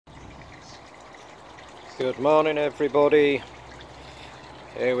Good morning everybody.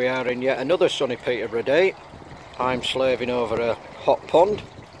 Here we are in yet another sunny Peterborough day. I'm slaving over a hot pond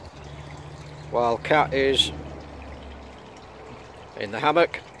while Cat is in the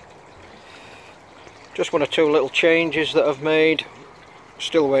hammock. Just one or two little changes that I've made.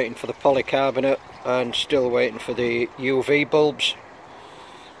 Still waiting for the polycarbonate and still waiting for the UV bulbs,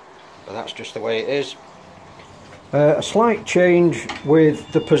 but that's just the way it is. A slight change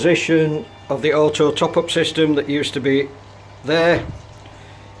with the position of the auto top-up system that used to be there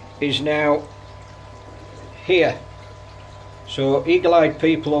is now here. So eagle-eyed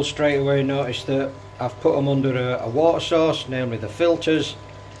people will straight away notice that I've put them under a water source, namely the filters,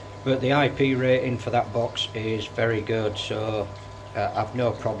 but the IP rating for that box is very good, so I've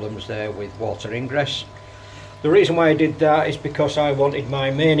no problems there with water ingress. The reason why I did that is because I wanted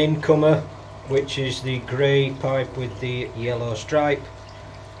my main incomer, which is the grey pipe with the yellow stripe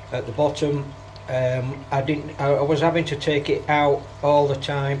at the bottom. I was having to take it out all the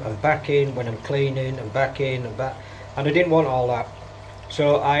time and back in when I'm cleaning, and back in and back, and I didn't want all that.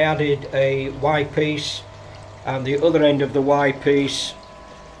 So I added a Y piece, and the other end of the Y piece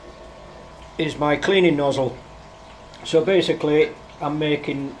is my cleaning nozzle. So basically I'm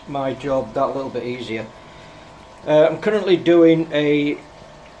making my job that little bit easier. I'm currently doing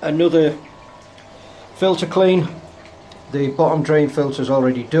another filter clean. The bottom drain filter is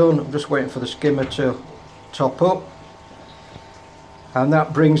already done. I'm just waiting for the skimmer to top up, and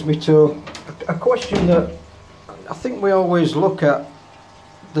that brings me to a question that I think we always look at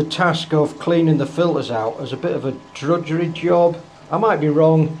the task of cleaning the filters out as a bit of a drudgery job. I might be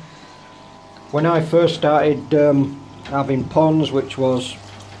wrong. When I first started having ponds, which was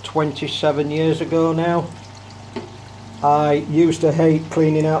 27 years ago now, I used to hate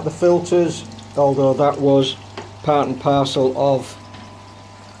cleaning out the filters, although that was part and parcel of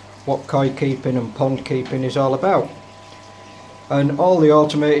what koi keeping and pond keeping is all about. And all the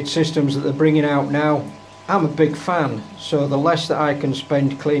automated systems that they're bringing out now, I'm a big fan. So the less that I can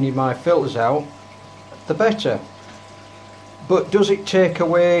spend cleaning my filters out, the better. But does it take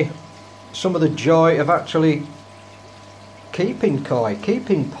away some of the joy of actually keeping koi,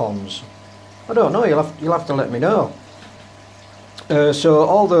 keeping ponds? I don't know, you'll have to let me know. So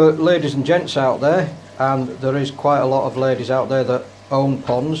all the ladies and gents out there, and there is quite a lot of ladies out there that own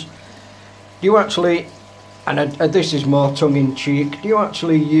ponds, do you actually, and this is more tongue-in-cheek, do you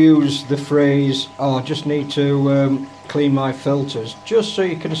actually use the phrase, "Oh, I just need to clean my filters," just so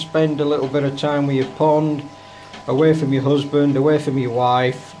you can spend a little bit of time with your pond, away from your husband, away from your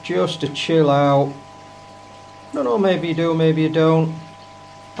wife, just to chill out? I don't know, maybe you do, maybe you don't.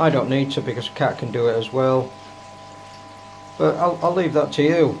 I don't need to, because Cat can do it as well, but I'll leave that to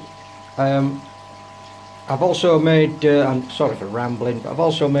you. I've also made, I'm sorry for rambling, but I've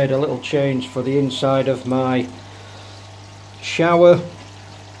also made a little change for the inside of my shower.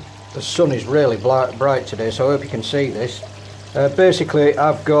 The sun is really bright today, so I hope you can see this. Basically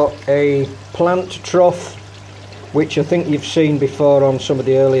I've got a plant trough, which I think you've seen before on some of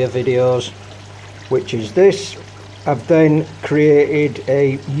the earlier videos, which is this. I've then created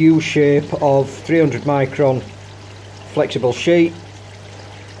a U shape of 300 micron flexible sheet,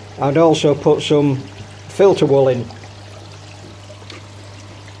 and also put some filter wool in.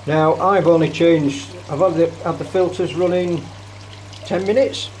 Now I've only changed, I've had the filters running 10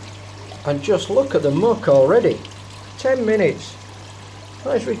 minutes, and just look at the muck already. 10 minutes,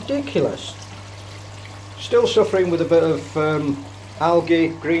 that is ridiculous. Still suffering with a bit of algae,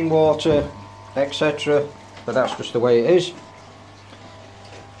 green water, etc., but that's just the way it is.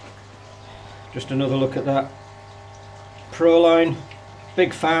 Just another look at that Proline.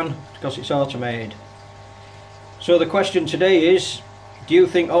 Big fan, because it's automated. So the question today is, do you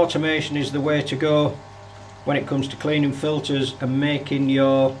think automation is the way to go when it comes to cleaning filters and making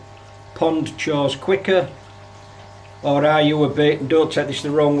your pond chores quicker? Or are you a bit, don't take this the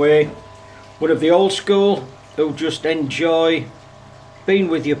wrong way, one of the old school who just enjoy being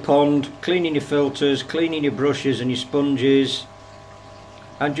with your pond, cleaning your filters, cleaning your brushes and your sponges,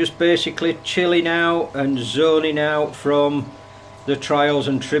 and just basically chilling out and zoning out from the trials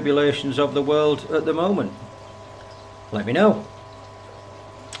and tribulations of the world at the moment? Let me know.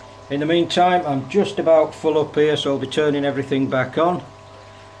 In the meantime, I'm just about full up here, so I'll be turning everything back on.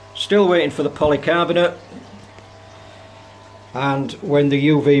 Still waiting for the polycarbonate, and when the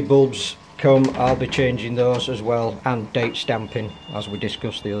UV bulbs come, I'll be changing those as well, and date stamping, as we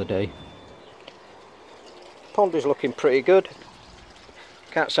discussed the other day. Pond is looking pretty good.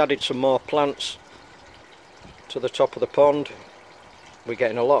 Cat's added some more plants to the top of the pond. We're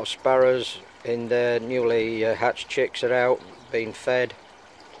getting a lot of sparrows in there. Newly hatched chicks are out being fed.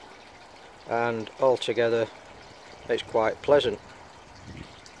 and altogether it's quite pleasant.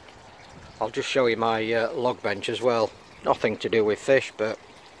 I'll just show you my log bench as well. Nothing to do with fish, but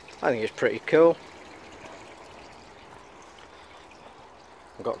I think it's pretty cool.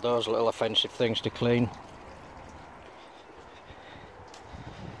 I've got those little offensive things to clean.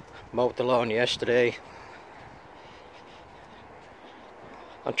 Mowed the lawn yesterday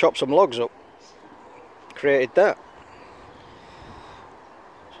and chopped some logs up. Created that.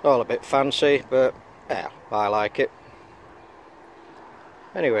 It's all a bit fancy, but yeah, I like it.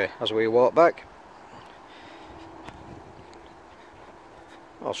 Anyway, as we walk back,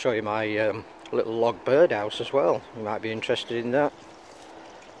 I'll show you my little log birdhouse as well. You might be interested in that.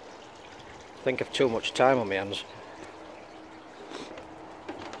 I think I've too much time on my hands.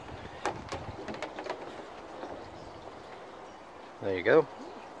 There you go.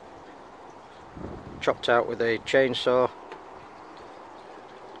 Chopped out with a chainsaw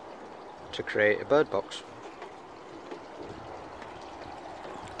to create a bird box.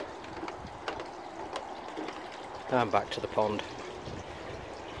 And back to the pond.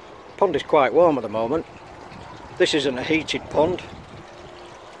 The pond is quite warm at the moment. This isn't a heated pond,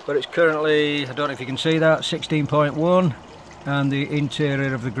 but it's currently, I don't know if you can see that, 16.1, and the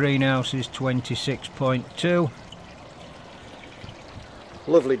interior of the greenhouse is 26.2.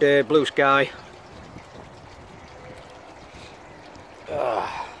 Lovely day, blue sky.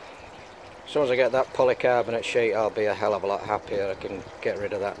 As soon as I get that polycarbonate sheet, I'll be a hell of a lot happier. I can get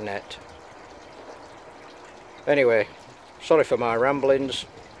rid of that net. Anyway, sorry for my ramblings.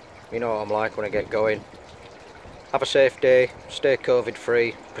 You know what I'm like when I get going. Have a safe day, stay COVID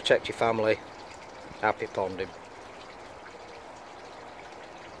free, protect your family. Happy ponding.